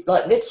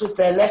like, this was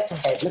their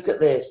letterhead. Look at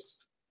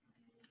this.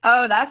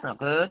 Oh, that's not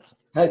good.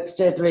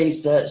 Hampstead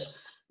Research.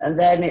 And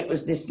then it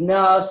was this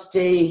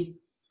nasty,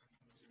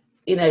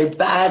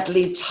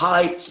 badly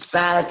typed,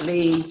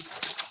 badly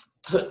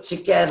put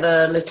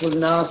together little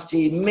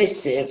nasty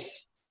missive.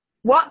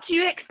 What do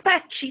you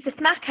expect? She's a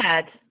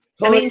snackhead.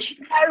 I mean, she's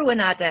a heroin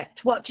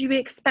addict. What do you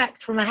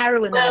expect from a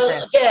heroin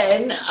addict? Well,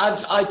 again,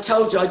 I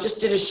told you, I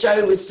just did a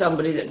show with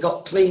somebody that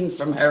got clean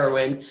from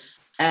heroin,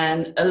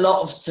 and a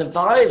lot of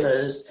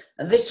survivors,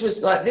 and they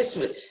thought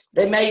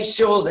they made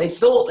sure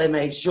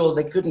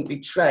they couldn't be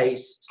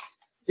traced.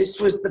 This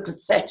was the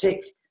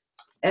pathetic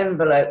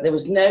envelope. There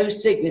was no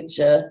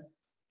signature,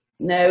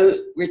 no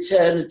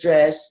return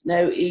address,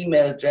 no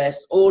email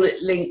address. All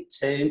it linked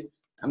to,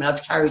 I mean,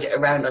 I've carried it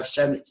around, I've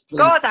shown it to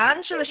police. God,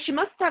 Angela, she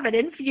must have it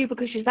in for you,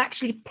 because she's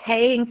actually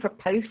paying for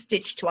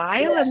postage to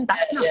Ireland.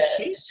 That's not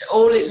cheap.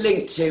 All it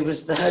linked to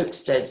was the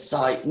Hampstead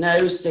site.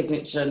 No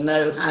signature,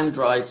 no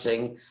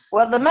handwriting.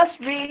 Well, they must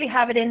really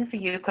have it in for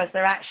you, because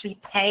they're actually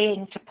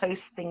paying to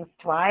post things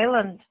to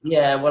Ireland.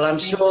 Yeah, well, I'm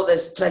sure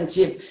there's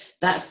plenty of...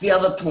 That's the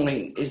other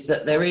point, is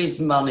that there is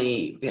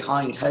money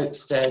behind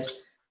Hampstead,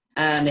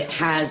 and it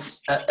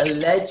has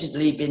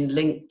allegedly been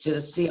linked to the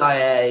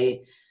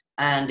CIA.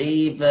 And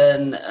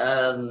even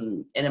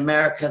in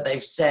America,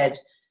 they've said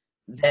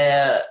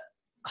they're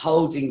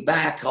holding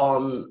back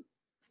on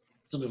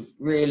sort of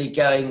really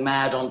going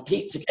mad on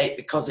Pizzagate,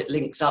 because it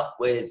links up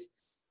with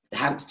the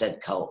Hampstead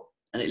cult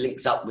and it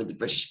links up with the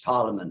British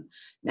Parliament.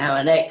 Now,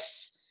 an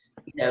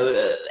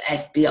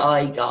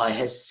FBI guy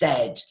has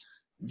said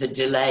the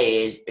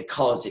delay is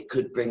because it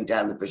could bring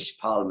down the British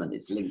Parliament.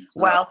 It's linked.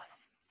 Well,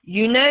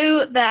 you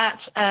know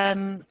that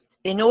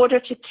in order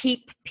to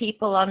keep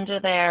people under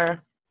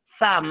their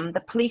thumb,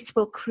 the police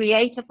will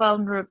create a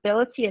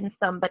vulnerability in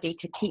somebody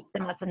to keep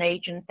them as an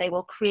agent. They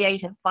will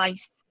create a vice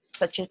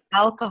such as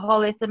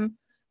alcoholism,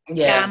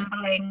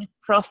 gambling,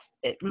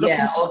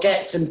 or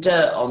get some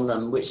dirt on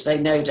them, which they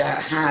no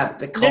doubt have.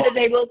 Because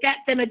they will get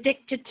them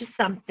addicted to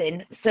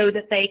something so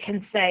that they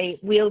can say,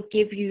 we'll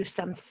give you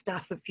some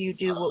stuff if you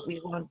do what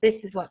we want. This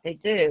is what they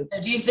do.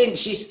 Do you think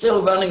she's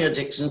still running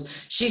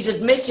addictions? She's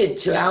admitted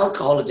to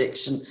alcohol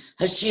addiction.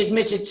 Has she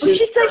admitted to... Well,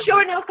 she says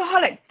you're an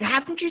alcoholic.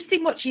 Haven't you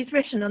seen what she's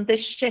written on this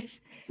shit?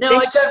 No,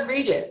 I don't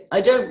read it.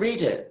 I don't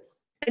read it.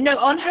 No,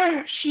 on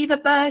her Shiva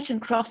Burton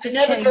cross. I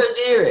never go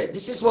near it.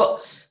 This is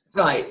what...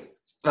 Right.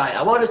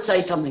 I want to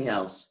say something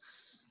else.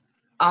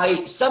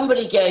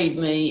 Somebody gave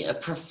me a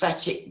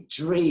prophetic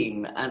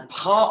dream, and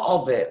part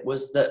of it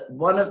was that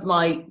one of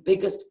my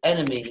biggest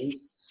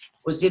enemies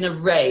was in a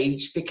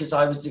rage because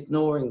I was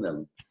ignoring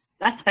them.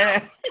 That's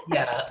her.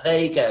 Yeah,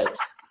 there you go.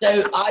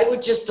 So I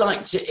would just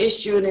like to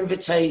issue an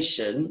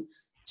invitation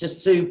to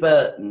Sue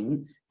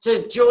Burton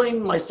to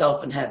join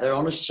myself and Heather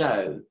on a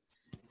show.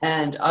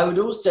 And I would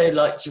also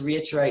like to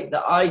reiterate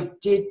that I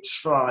did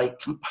try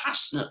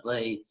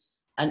compassionately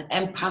and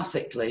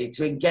empathically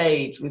to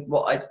engage with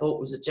what I thought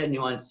was a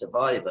genuine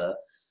survivor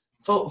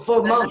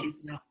for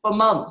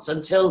months,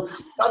 until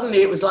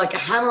suddenly it was like a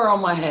hammer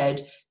on my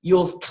head.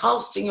 You're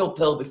casting your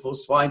pearl before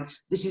swine.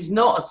 This is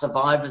not a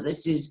survivor.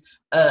 This is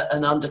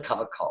an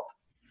undercover cop.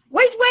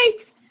 Wait.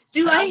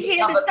 Do I hear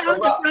the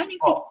sound of running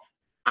feet?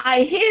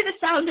 I hear the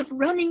sound of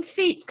running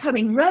feet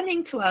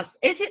running to us.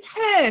 Is it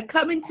her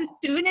coming to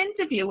do an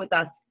interview with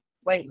us?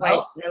 Wait.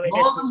 No, it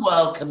more than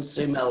welcome,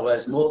 Sue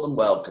Melrose. More than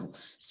welcome.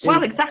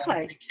 Well,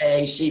 exactly.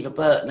 AKA Shiva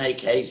Burton,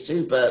 AKA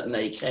Sue Burton,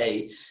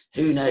 AKA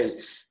who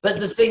knows. But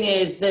the thing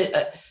is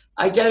that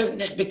I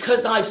don't,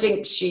 because I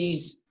think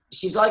she's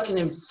like an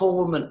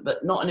informant,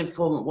 but not an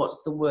informant.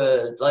 What's the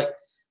word? Like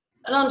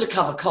an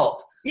undercover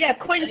cop. Yeah,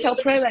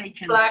 COINTELPRO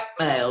agent.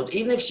 Blackmailed,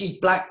 even if she's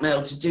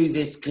blackmailed to do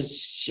this because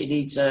she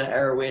needs her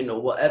heroin or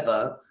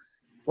whatever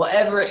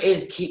it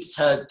is keeps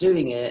her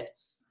doing it.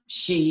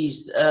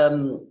 She's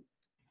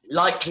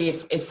likely,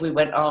 if we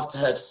went after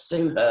her to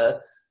sue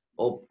her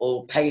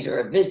or paid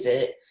her a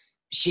visit,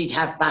 she'd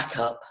have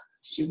backup.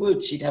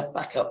 She'd have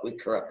backup with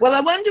corrupt. Well,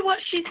 I wonder what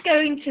she's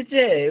going to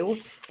do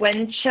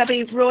when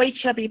Roy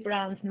Chubby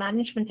Brown's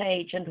management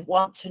agent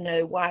wants to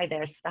know why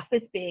their stuff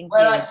is being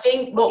Well, used. I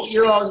think what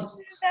you're on...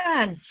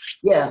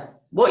 Yeah,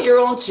 what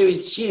you're onto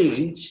is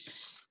huge,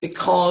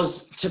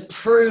 because to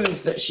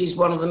prove that she's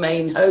one of the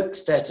main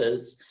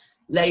hoaxsteaders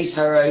lays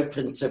her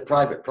open to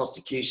private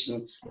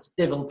prosecution,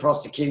 civil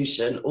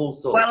prosecution, all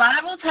sorts. Well,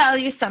 I will tell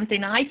you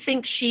something. I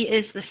think she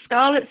is the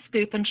Scarlet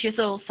Scoop, and she's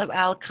also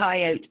Al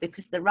Coyote,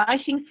 because the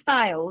writing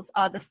styles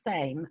are the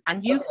same.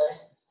 And you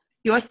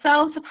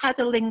yourselves have had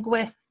a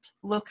linguist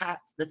look at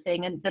the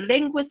thing, and the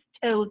linguist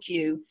told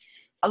you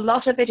a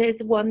lot of it is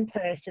one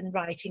person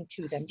writing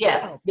to them.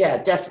 Yeah,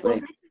 definitely. Well,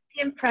 this is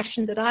the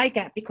impression that I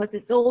get, because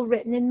it's all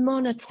written in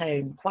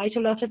monotone. Quite a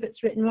lot of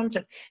it's written in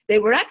monotone. They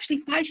were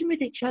actually fighting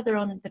with each other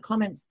on the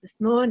comments this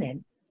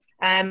morning,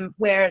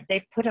 where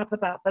they've put up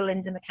about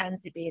Belinda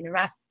McKenzie being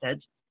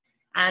arrested.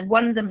 And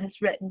one of them has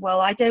written,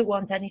 well, I don't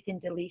want anything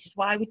deleted.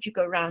 Why would you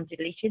go around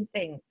deleting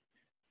things?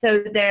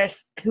 So there's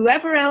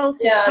whoever else.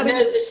 Yeah, I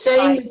know the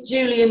same with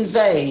Julian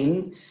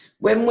Vane.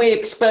 When we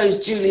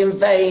exposed Julian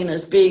Vane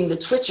as being the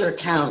Twitter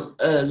account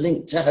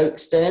linked to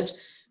Hoaxstead,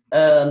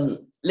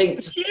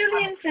 linked to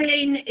Julian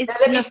Vane is...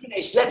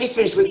 Let me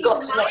finish. We've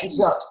got to not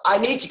interrupt. I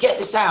need to get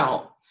this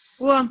out.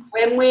 Well,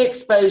 when we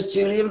exposed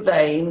Julian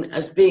Vane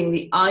as being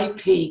the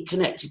IP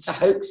connected to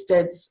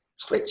Hoaxstead's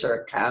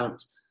Twitter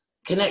account,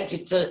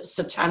 connected to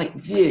Satanic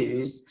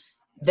views,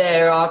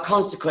 there are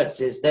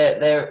consequences.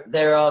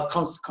 There are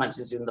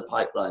consequences in the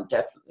pipeline,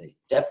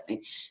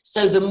 definitely.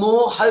 So the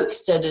more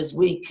Hoaxsteaders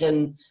we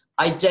can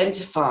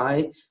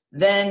identify,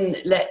 then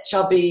let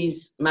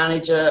Chubby's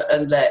manager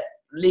and let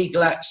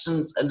legal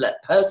actions and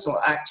let personal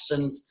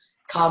actions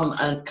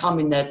come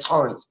in their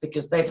torrents,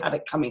 because they've had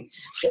it coming.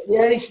 But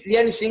the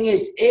only thing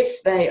is,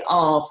 if they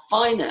are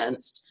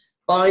financed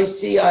by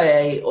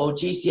CIA or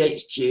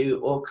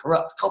GCHQ or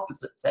corrupt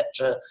coppers,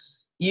 etc.,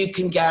 you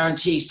can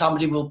guarantee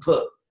somebody will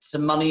put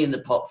some money in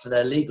the pot for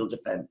their legal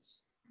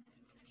defense.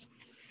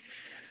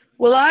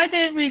 Well, I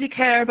don't really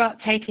care about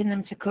taking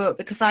them to court,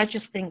 because I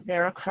just think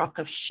they're a crock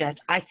of shit.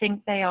 I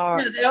think they are...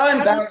 No, they are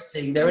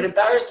embarrassing. They're an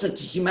embarrassment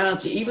to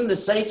humanity. Even the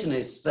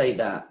Satanists say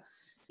that.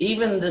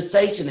 Even the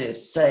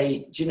Satanists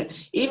say, do you know,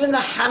 even the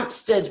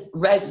Hampstead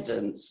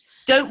residents...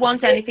 don't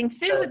want anything to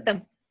do with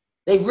them.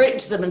 They've written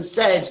to them and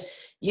said,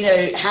 you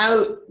know,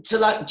 how to,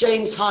 like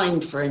James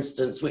Hind, for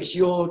instance, which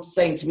you're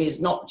saying to me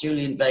is not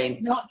Julian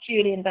Vane. Not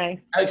Julian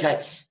Vane.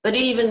 Okay. But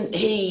even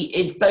he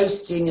is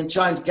boasting and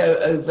trying to go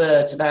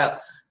overt about,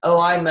 oh,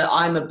 I'm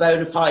a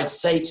bona fide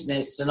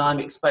Satanist and I'm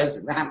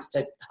exposing the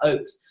Hampstead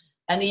hoax.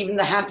 And even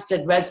the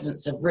Hampstead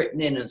residents have written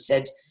in and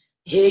said,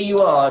 here you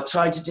are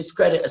trying to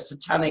discredit a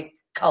satanic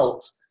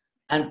cult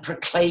and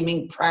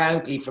proclaiming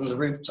proudly from the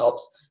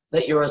rooftops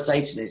that you're a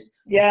Satanist.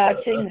 Yeah,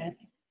 I've seen that.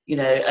 You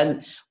know,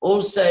 and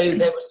also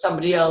there was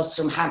somebody else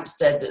from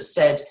Hampstead that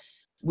said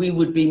we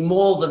would be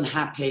more than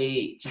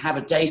happy to have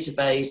a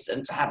database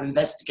and to have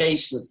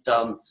investigations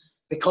done,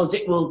 because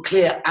it will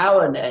clear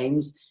our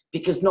names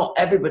because not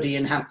everybody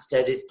in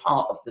Hampstead is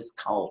part of this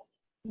cult.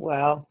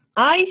 Well,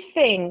 I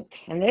think,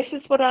 and this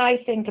is what I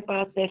think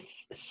about this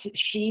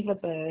Shiva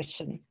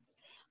Burton,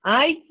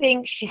 I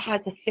think she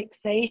has a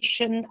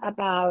fixation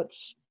about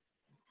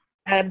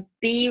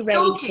She's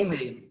stalking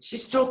me.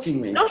 She's stalking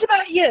me. Not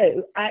about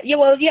you.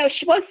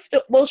 She was.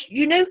 Well,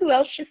 you know who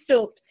else she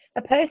stalked?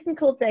 A person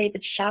called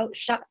David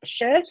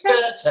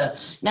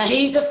Shurter. Now,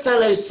 he's a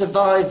fellow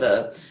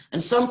survivor,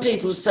 and some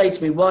people say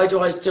to me, why do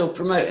I still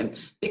promote him?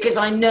 Because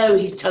I know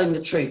he's telling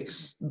the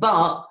truth,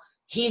 but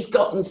he's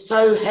gotten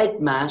so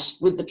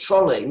head-mashed with the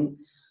trolling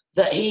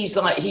that he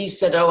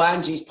said, oh,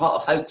 Angie's part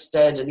of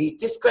Hampstead, and he's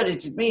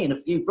discredited me in a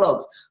few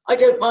blogs. I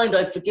don't mind,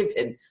 I forgive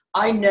him.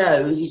 I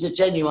know he's a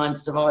genuine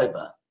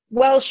survivor.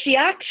 Well, she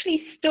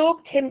actually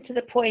stalked him to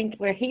the point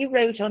where he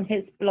wrote on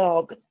his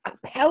blog,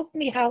 help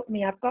me,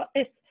 I've got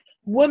this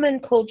woman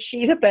called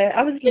Sheila Bear.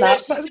 I was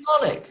laughing. She's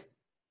demonic.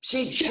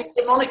 She's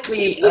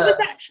demonically... He was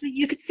actually,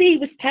 you could see he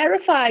was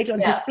terrified on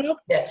his blog.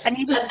 Yeah. And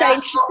he was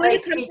saying,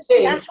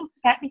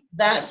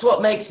 that's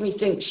what makes me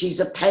think she's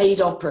a paid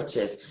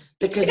operative,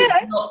 because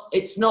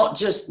it's not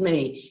just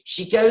me.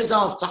 She goes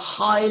after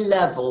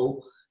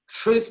high-level,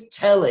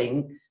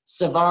 truth-telling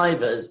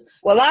survivors.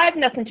 Well, I have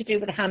nothing to do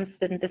with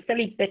Hampstead, and the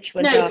silly bitch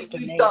went after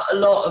me. You've got a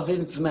lot of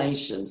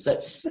information.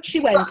 But she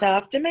went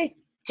after me.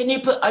 Can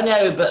you I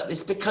know, but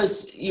it's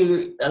because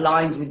you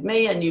aligned with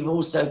me and you've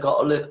also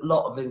got a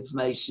lot of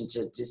information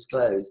to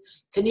disclose.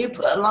 Can you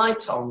put a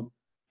light on?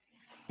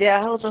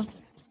 Yeah, hold on.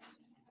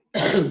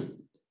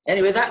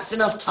 Anyway, that's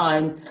enough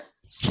time.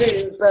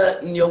 Sue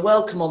Burton, you're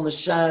welcome on the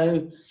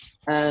show.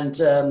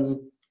 And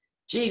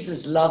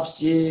Jesus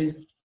loves you.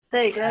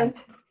 There you go.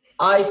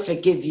 I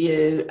forgive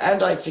you,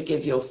 and I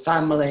forgive your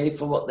family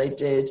for what they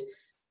did.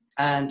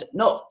 And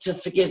not to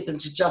forgive them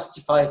to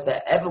justify if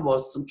there ever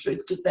was some truth,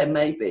 because there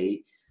may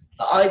be.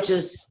 But I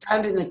just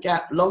stand in the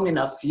gap long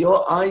enough for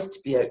your eyes to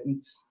be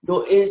open,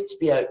 your ears to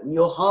be open,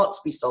 your heart to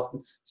be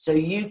softened, so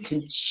you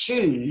can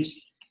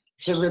choose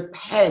to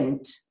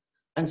repent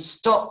and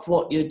stop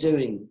what you're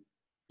doing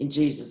in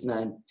Jesus'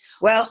 name.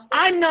 Well,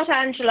 I'm not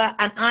Angela,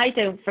 and I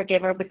don't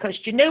forgive her, because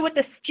do you know what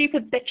the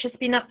stupid bitch has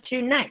been up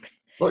to next?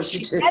 What's she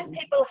doing? Had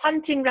people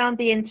hunting around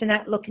the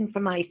internet looking for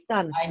my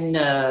son. I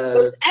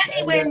know. So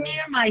anywhere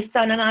near my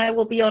son, and I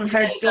will be on her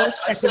doorstep. That's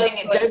what I'm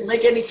saying. Don't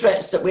make any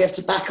threats that we have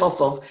to back off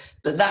of.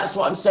 But that's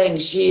what I'm saying.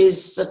 She is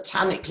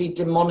satanically,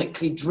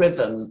 demonically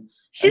driven.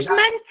 She's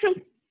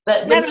mental.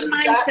 But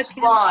that's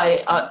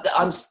why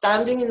I'm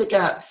standing in the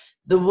gap.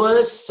 The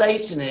worst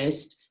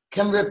Satanist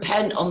can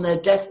repent on their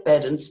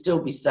deathbed and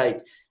still be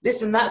saved.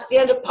 Listen, that's the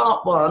end of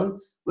part 1.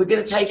 We're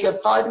going to take a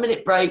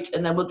 5-minute break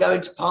and then we'll go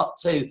into part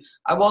 2.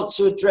 I want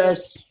to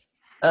address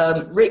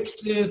Rick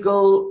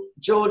Dougal,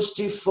 George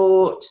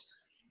Dufort,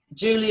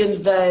 Julian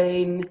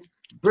Vane,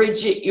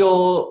 Bridget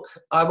York.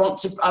 I want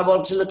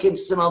to look into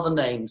some other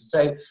names.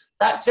 So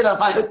that's enough.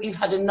 I hope you've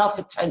had enough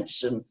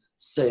attention,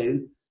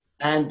 Sue.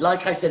 And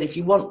like I said, if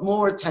you want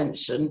more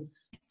attention,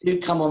 do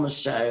come on the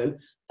show.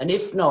 And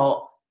if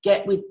not,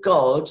 get with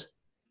God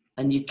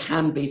and you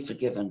can be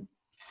forgiven.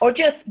 Or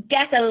just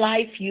get a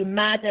life, you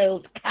mad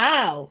old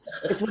cow,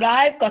 is what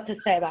I've got to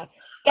say about it.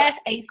 Get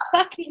a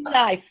fucking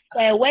life.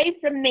 Stay away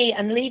from me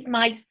and leave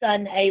my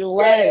son alone.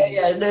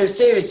 Yeah. No,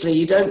 seriously,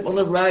 you don't want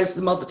to rouse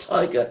the mother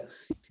tiger.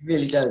 You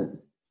really don't.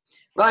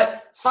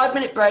 Right,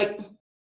 5-minute break.